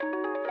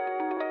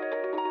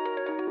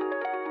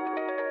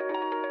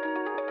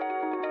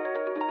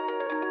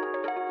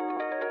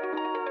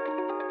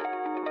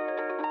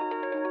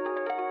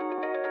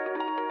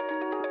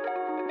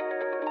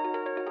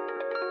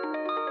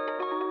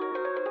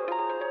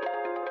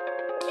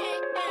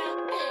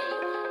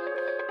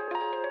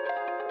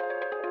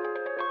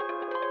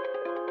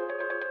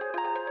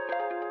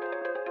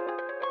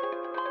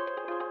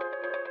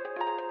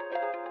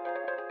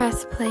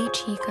Press play,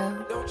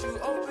 Chico. Don't you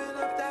open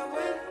up that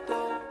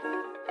window.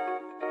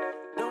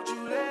 Don't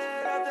you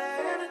let out the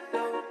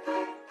antidote.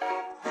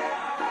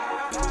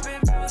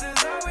 Popping pills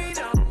is all we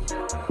know.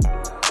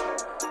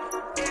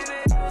 In the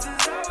hills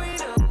is all we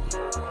know.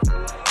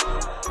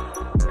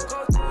 Go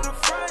through the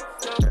front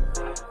door.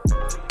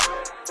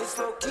 It's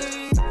low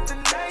key at the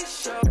night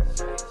show.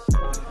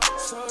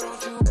 So don't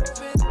you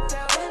open up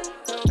that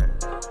window.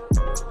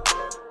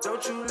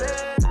 Don't you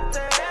let out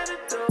the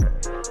antidote.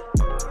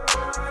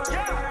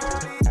 Yeah,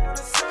 party on a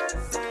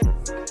Sunday.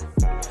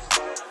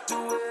 Do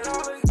it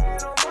all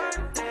again on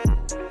Monday.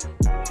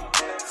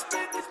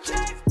 Spend the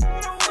check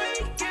on a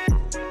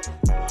weekend.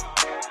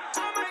 I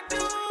might do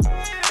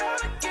it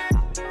all again.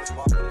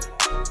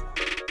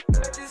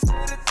 I just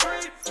hit a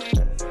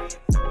 3-peat.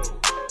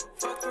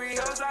 Fuck 3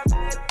 hoes I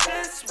met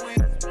this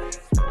week.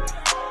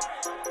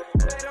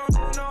 They don't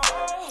do no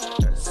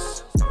hoes.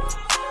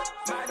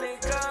 My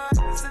nigga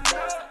is a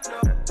no-no.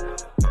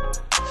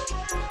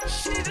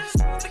 She just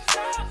want the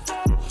combo.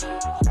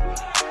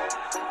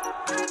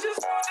 I just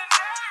want the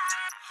narrow.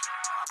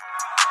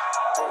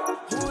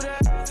 Who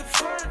that at the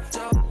front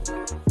door?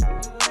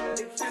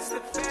 If it's the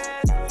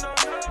fed, no,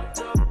 no,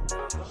 no.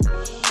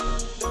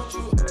 Don't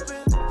you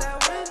open up that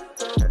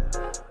window.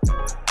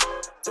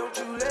 Don't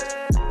you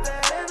let out the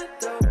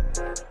antidote.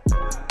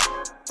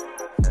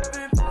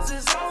 Having pills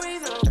is all we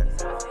know.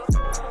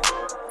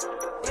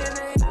 In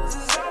the hills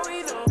is all we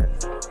know.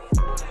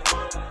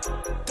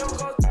 Don't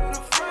go through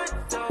the front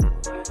door.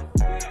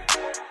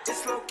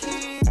 It's low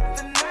key at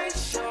the night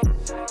show.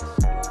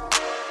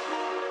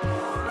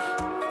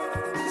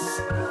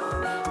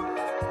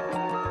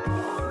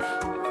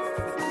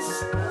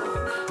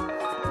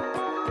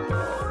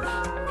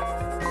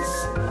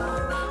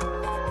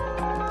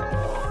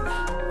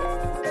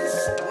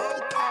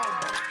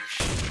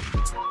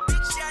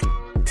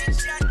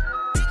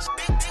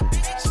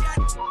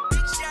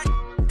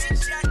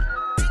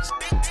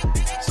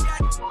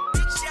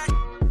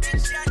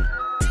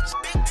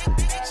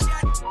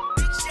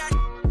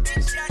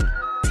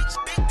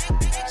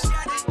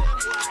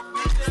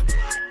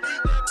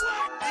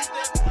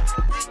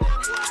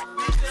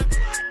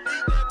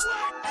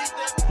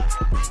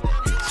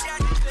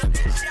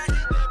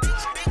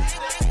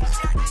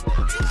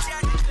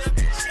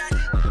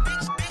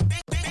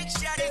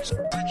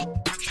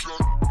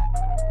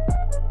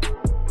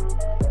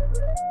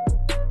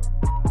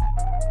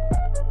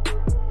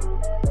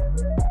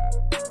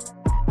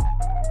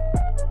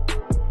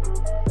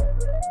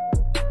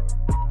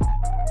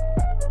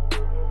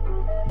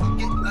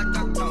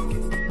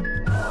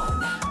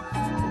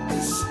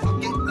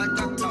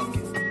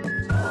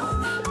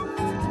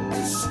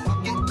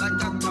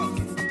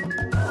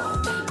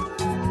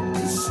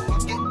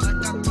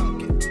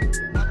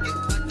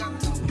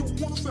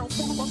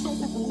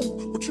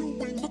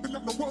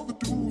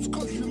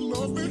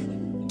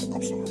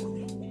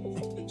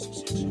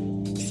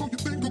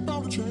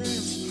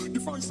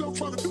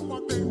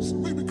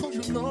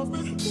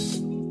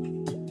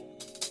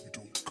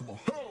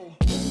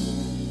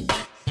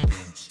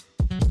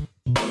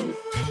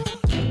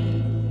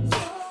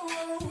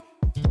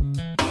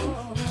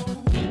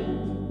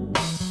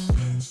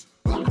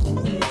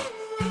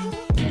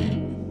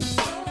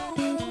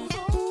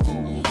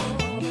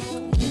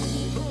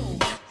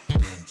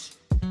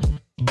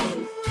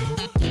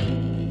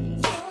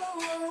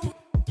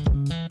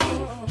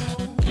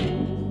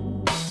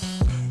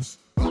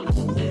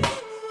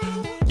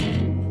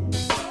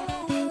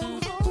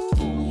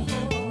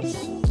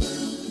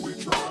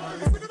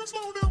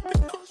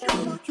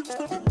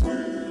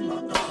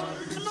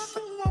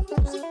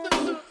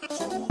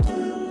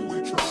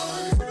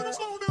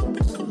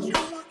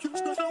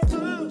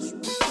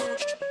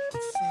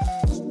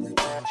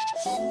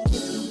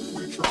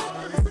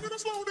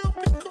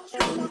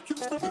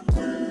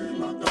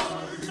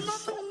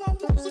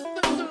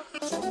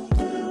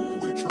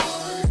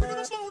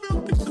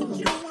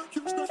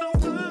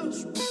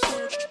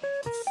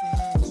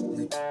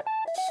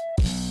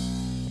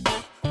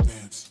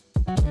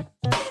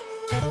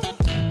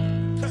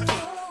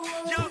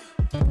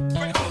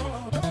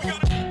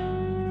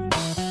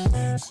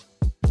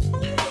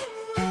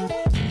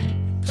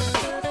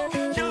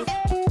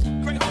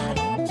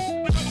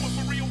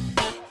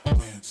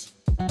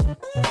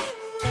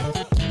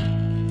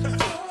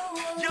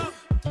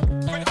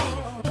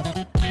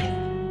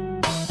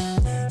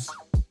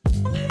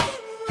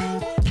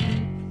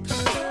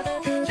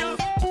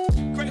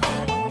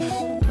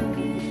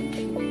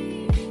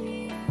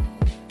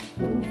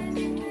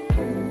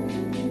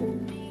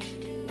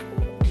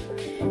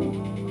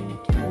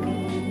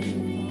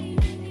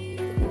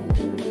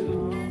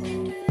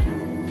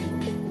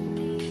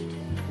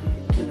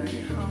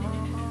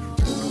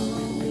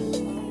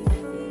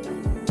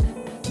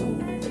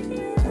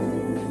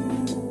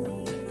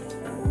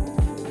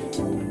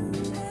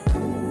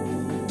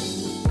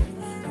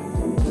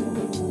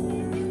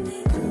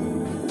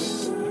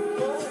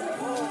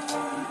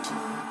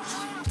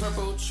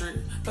 trick.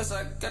 Plus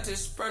I got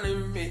this burn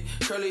in me.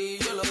 Curly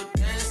yellow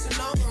dancing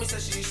on me.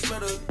 Said she smell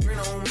the green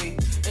on me.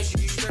 And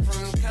she straight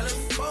from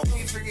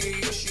California. Figure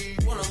what she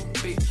wanna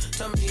be.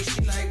 Tell me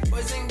she like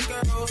boys and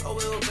girls. Oh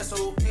well, that's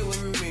okay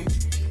with me.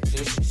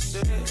 Then she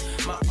said,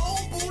 my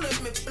old boo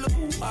left me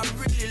blue. I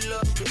really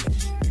loved it.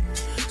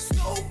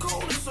 So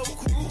cold and so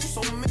cruel.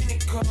 So many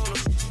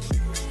colors.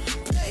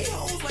 Play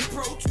hoes like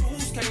Pro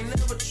Tools. Can't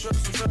never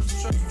trust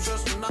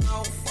them.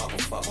 Now fuck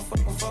them.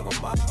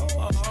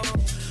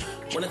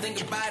 When I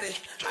think about it,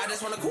 I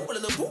just wanna cool a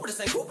little boo. This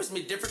ain't cool, it's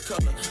me different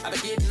color. I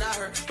been getting out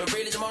her, but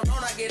really the more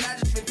known I get, I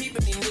just been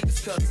peeping these niggas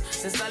colors.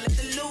 Since I left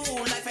the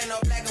loo, life ain't no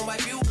black and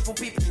white, beautiful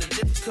people in the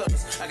different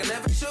colors. I can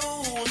never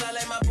choose, I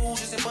let my boo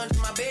just a bunch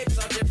of my babies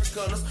all different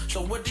colors. So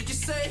what did you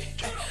say?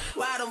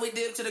 Why don't we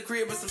dip to the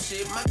crib with some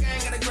shit? My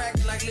gang got a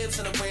crackin' like lips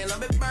in the wind.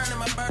 I've been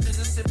burning my burdens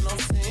and sipping on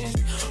sin.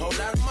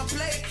 Hold out on my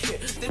plate,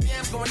 them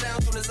yams going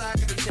down soon as I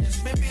get a chance.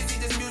 Been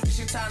busy, this music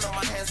shit tied on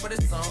my hands, but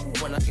it's on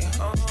when I get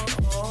home.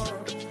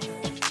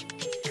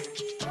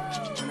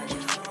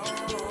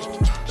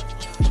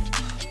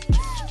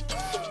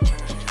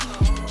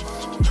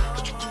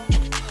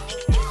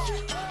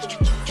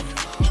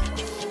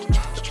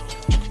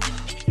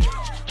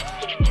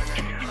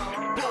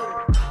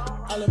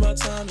 All about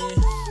timing,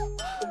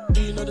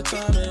 do you know the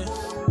timing?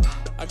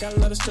 I got a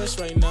lot of stress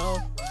right now,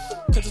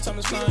 cause the time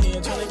is flying,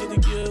 I'm trying to get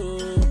the you.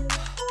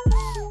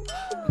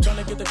 I'm trying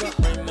to get the guap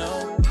right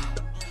now.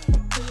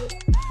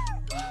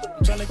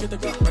 I'm trying to get the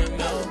guap right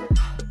now.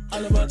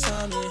 All about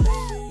timing,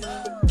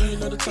 do you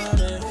know the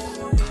timing?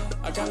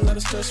 I got a lot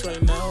of stress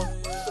right now,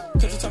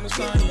 cause the time is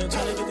flying, I'm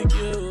trying to get the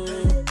you.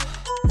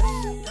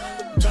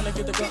 I'm trying to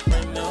get the guap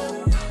right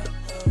now.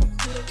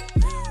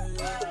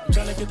 I'm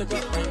trying to get the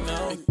guap right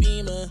now. Big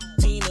Beamer,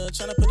 Tina,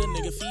 tryna put a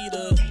nigga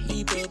feeder.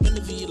 Leap up in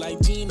the V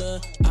like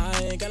Gina.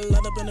 I ain't got a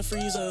lot up in the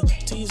freezer.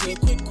 Teaser,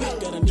 quick,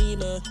 got a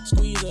Nina.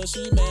 Squeezer,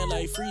 she mad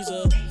like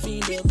freezer.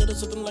 Fiender, little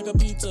something like a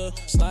pizza.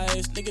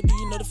 Slice, nigga, do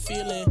you know the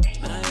feeling?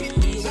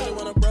 Do you really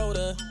wanna bro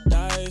the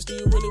dice? Do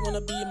you really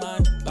wanna be my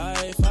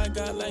life? I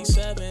got like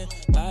 7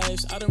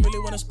 lives. I don't really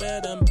wanna spare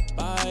them.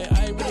 Bye.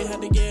 I really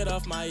had to get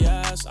off my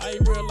ass. I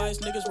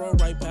realized niggas roll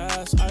right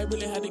past. I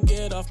really had to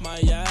get off my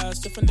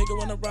ass. If a nigga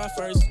wanna ride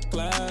first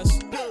class.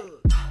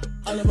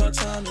 All about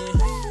timing,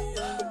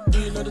 do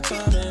you know the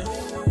timing?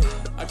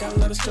 I got a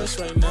lot of stress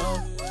right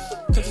now,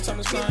 cause the time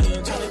is flying,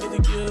 I'm trying to get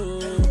the you.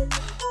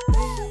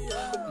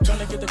 I'm trying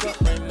to get the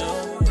guap right now.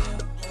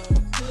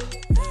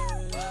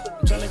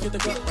 I'm trying to get the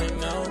guap right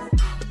now.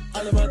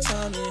 All about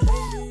timing,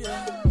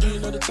 do you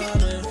know the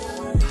timing?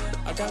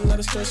 I got a lot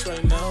of stress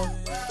right now,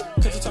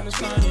 cause the time is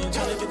flying, I'm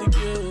trying to get the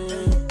you.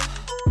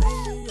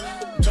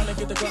 I'm trying to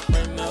get the guap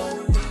right now.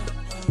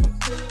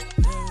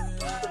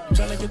 I'm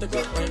trying to get the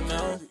guap right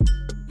now.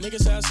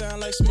 Niggas say I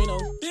sound like Smino.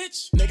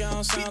 Bitch, nigga, I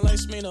don't sound like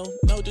Smino.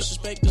 No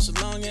disrespect, this a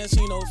long ass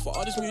Hino. For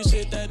all this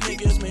music, that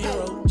nigga is my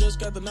hero. Just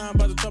got the 9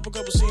 by the top of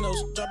couple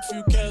Cinos. Drop a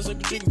few cash like a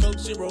drinking Coke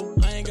Zero.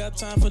 I ain't got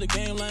time for the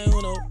game like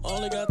Uno.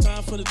 Only got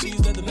time for the T's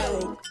that the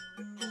narrow.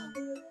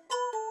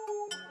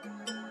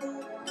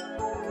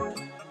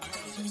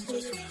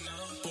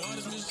 For all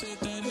this music,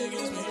 that nigga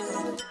is my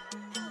hero.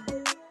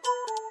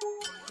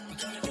 I'm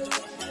trying to get the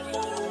rock right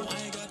now. I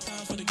ain't got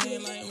time for the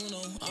game like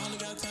Uno. I only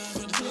got time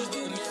for the T's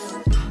that the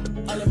narrow.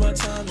 All about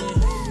timing,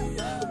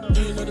 do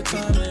you know the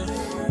timing?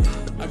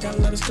 I got a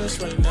lot of stress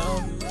right now,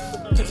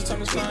 cause the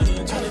time is flying,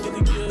 I'm trying to get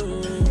the you.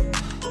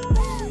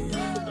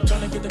 I'm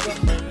trying to get the guap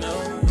right now.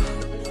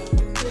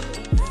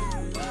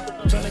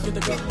 I'm trying to get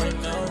the guap right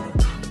now.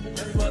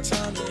 All about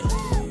timing,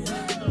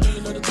 do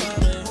you know the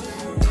timing?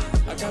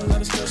 I got a lot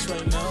of stress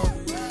right now,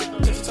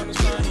 cause the time is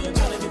flying, I'm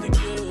trying to get the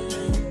you.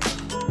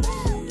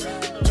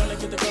 I'm trying to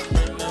get the guap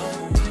right now.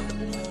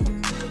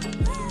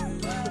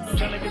 I'm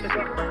trying to get the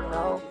guap right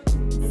now.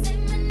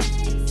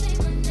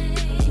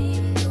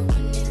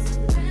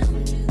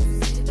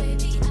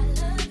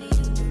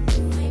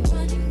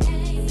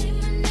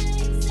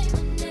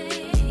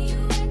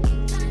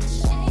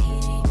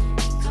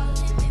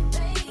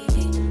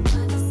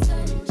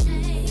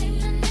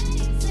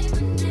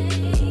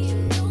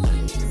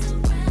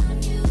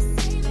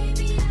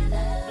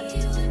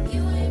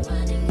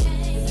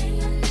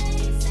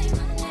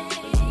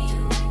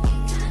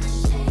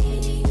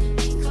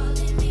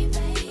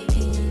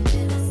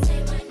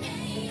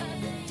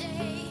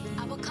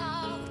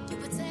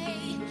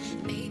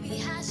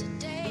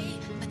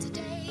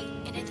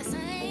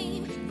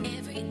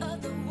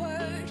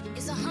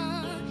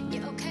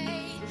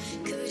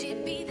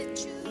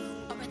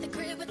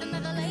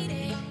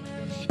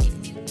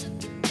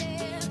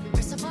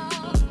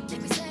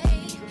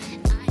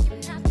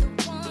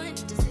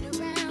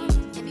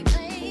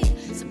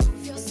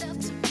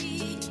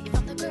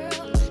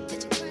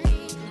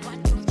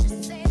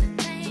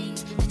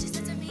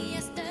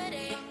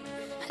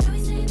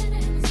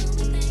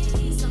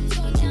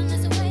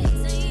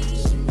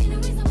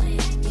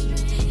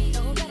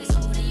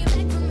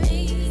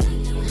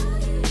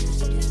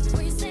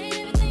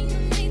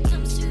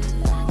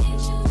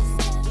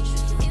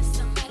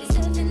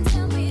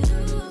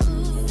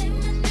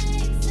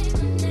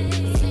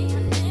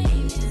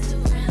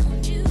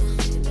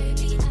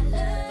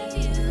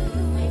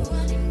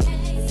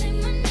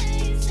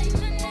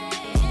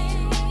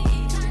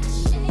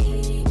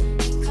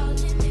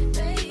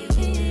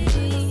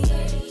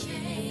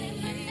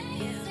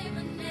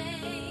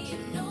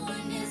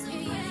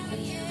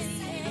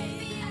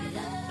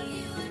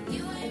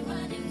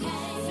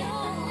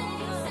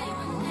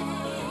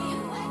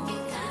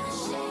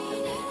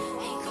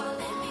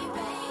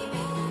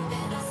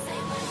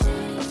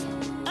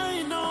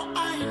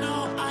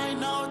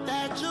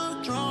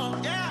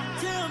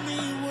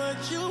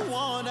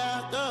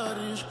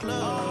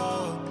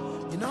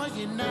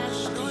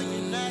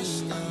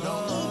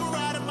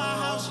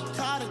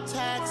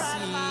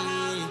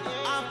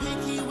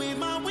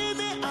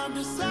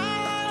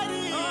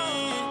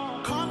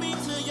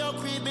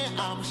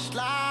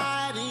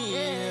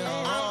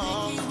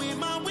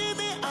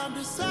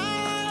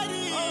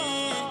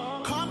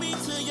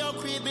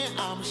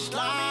 I'm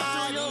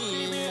sliding.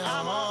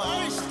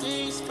 First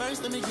things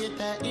first, let me get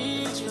that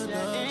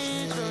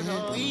introduction.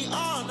 We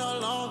on the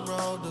long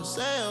road to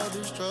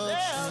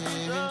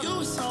self-destruction. You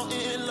was so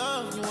in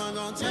love, you weren't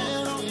gonna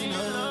tell me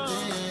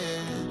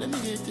nothing. Let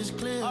me get this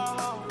clear,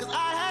 cause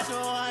I had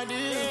no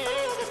idea.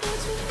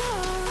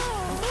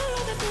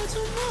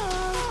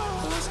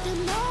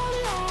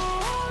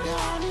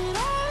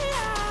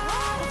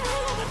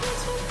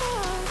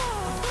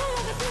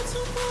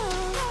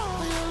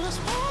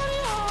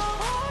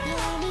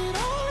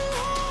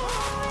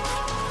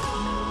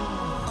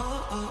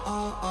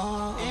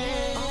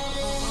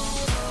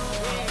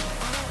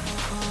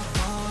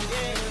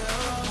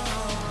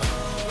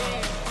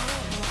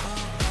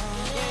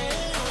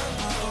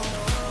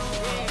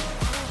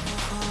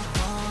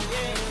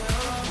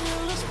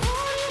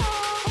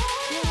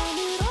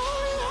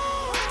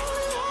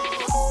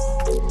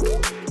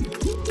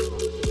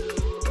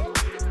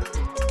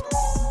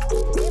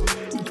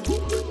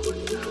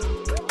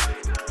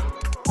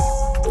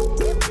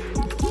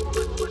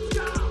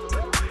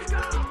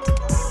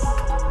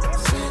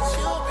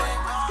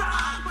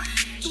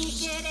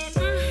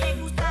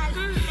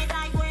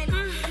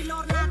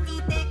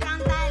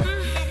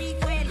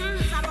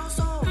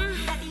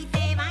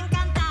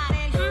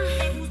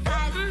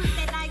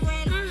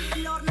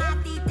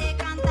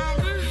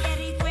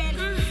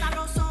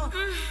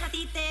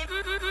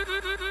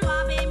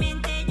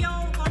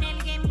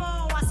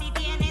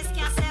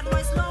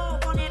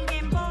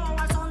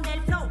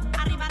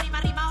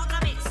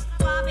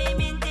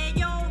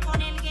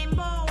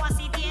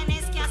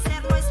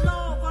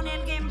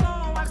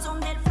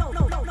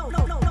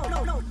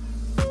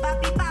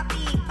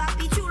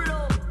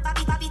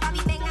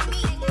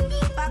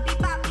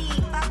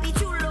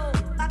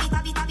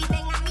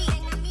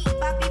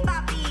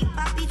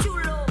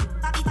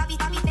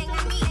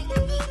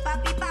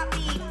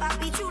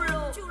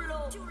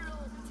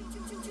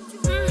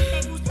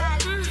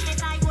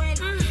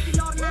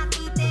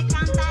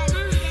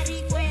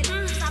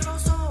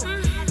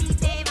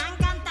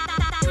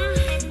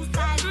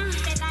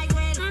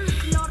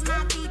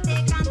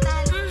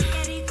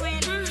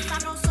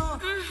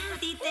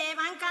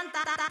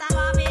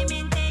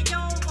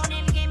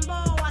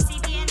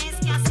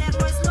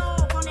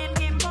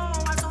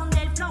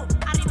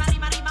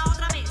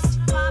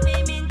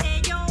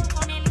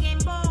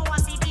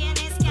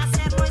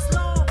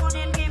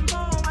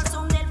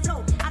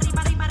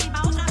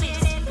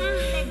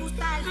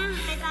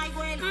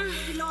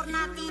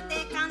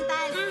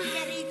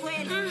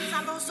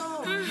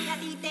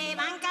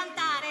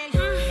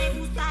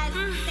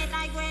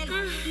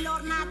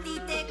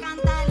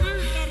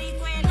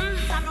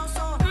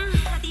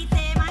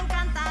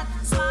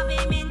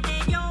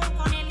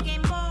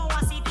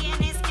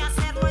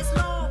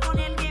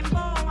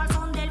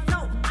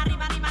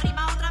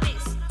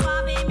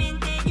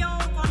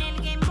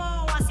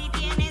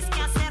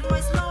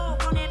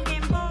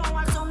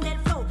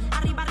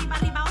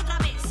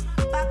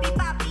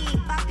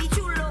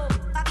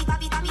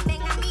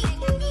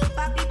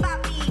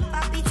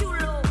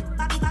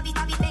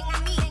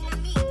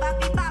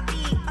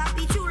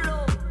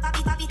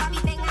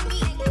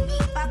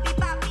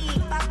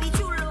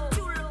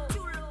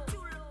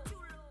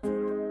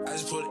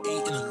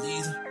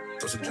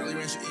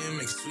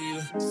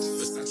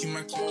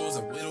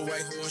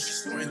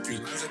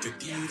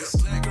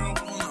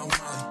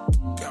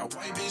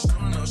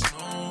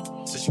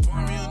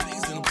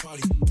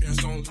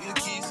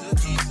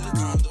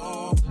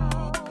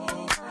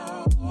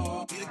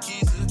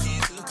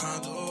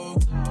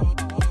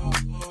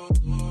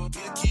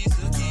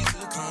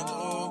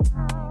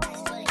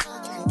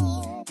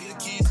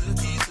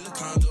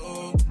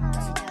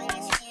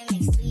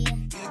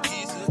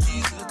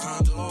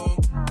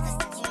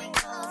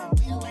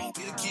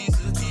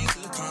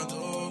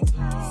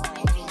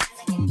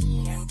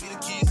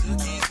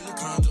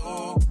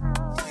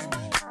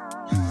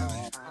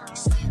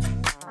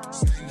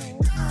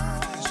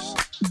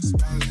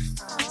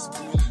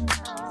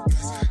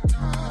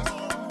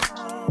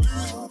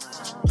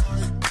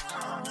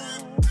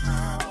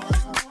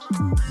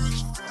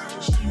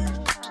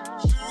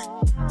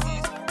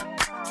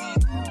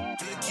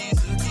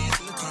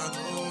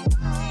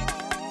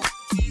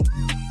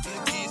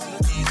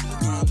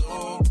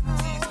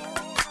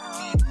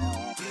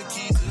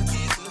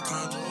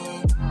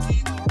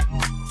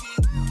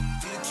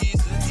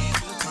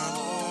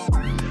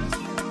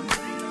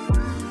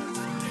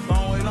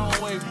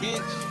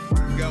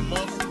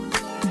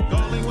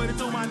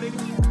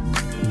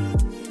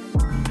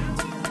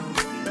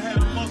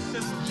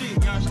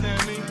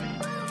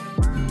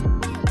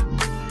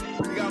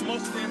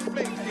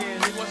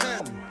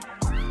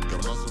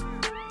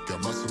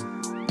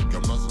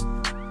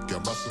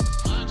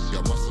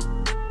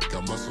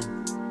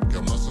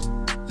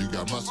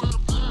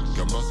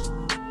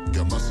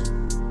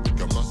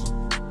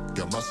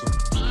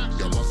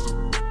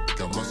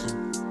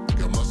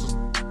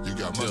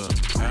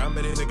 How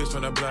many niggas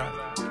from the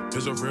block?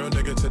 There's a real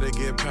nigga till they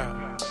get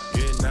popped.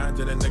 Get 9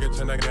 to the nigga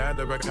turn a guy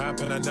to a cop,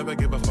 and I never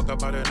give a fuck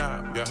about it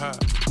now. Yeah, hot.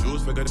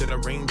 Juice bigger than a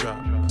raindrop.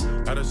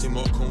 I done see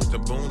more coons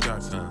than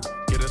boondocks, huh?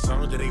 Get a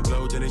song, then they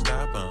blow, then they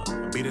stop,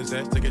 beat his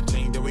ass, take a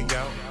chain, then we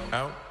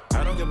out.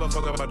 I don't give a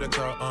fuck about the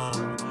car,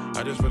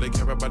 I just really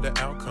care about the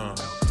outcome.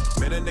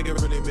 Man, that nigga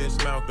really miss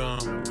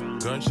Malcolm.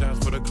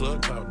 Gunshots for the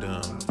club clout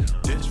dumb.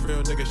 This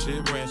real nigga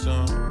shit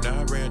ransom,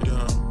 not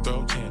random.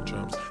 Throw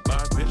tantrums. My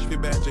bitch be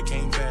bad, you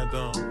can't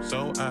fathom.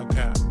 So I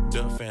cop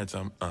the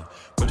phantom,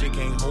 but you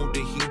can't hold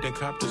the heat and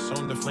cop this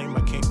on the flame.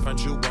 I can't find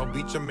you, I'll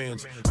beat your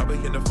mans. I'll be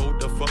in the fold,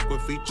 the fuck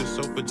with features.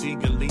 So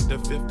fatigue and lead the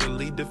fifth to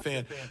lead the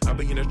fan. I'll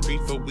be in the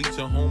street for weeks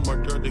at home or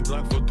dirty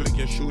Glock for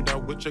 3 and shoot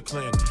out with your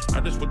clan. I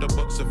just with the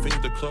bucks and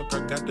feed the clock. I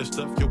got the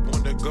stuff you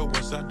wanna go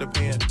inside the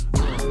pan.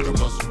 Your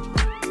muscle,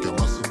 your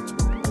muscle.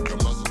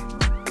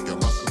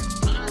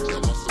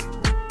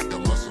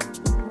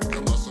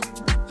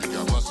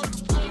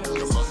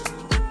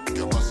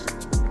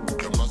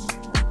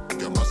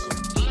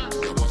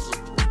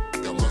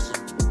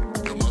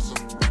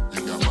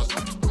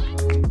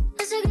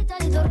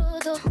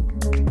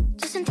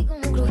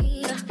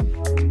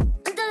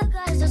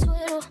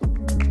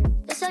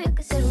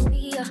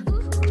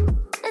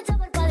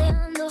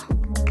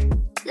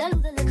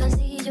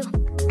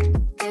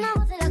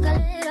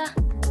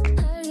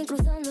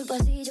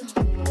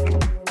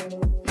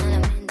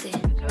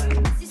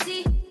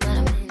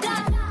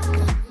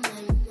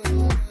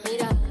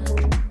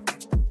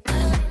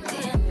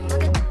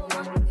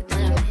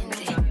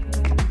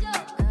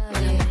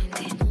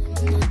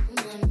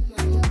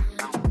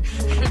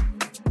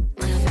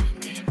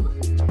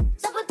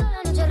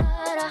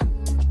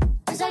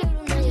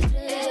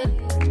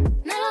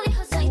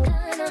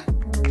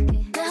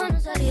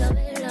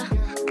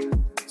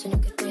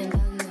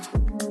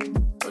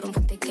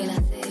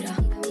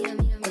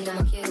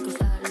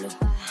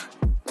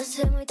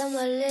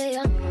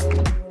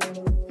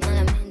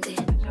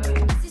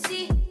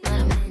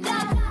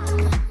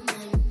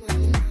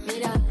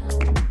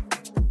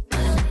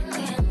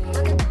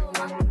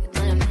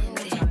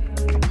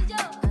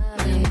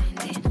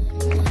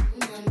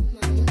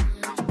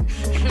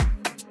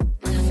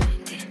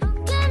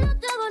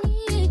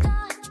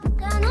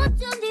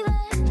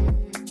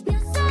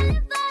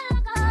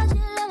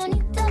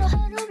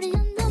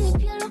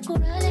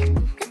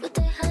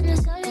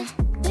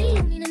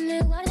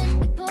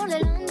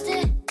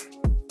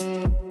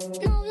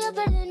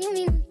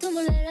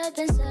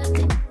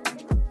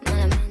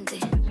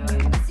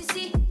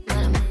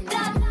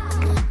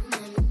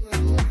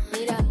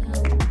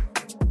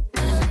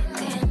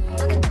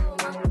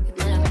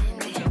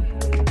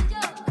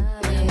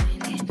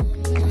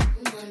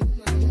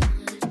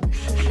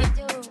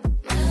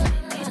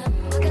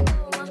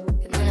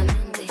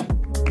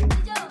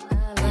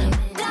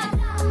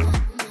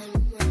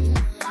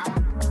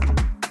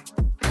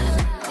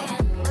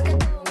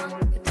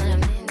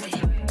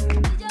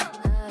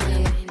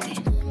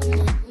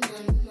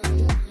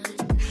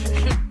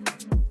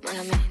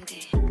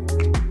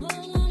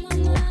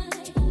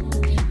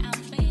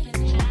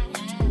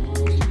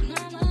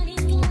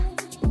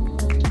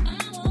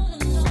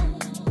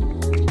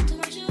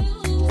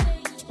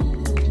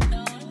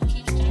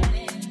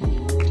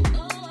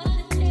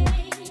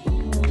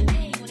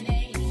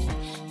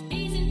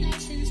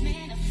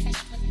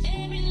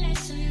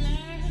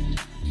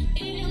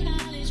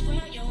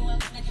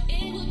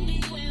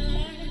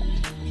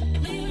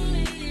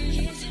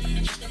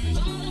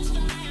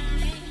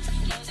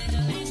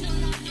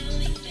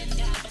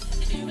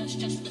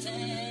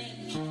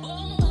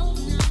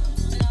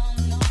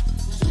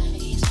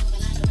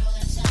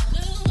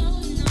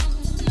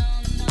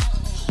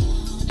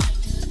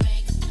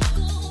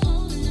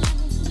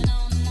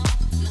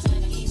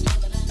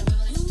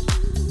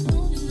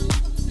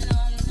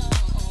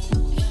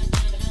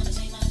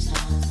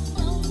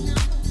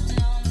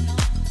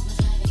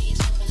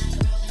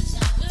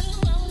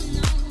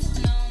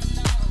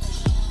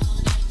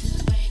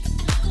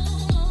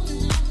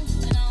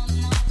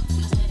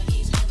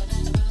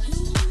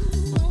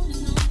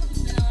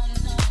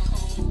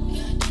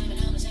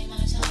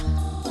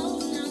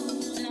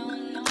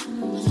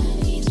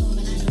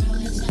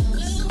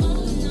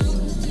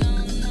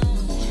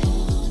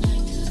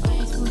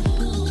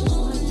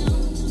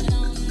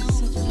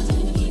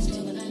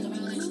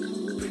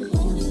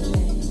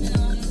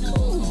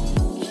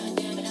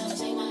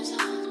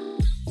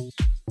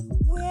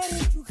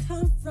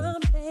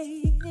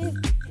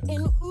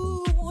 And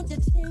ooh, won't you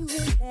take me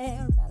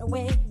there right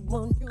away?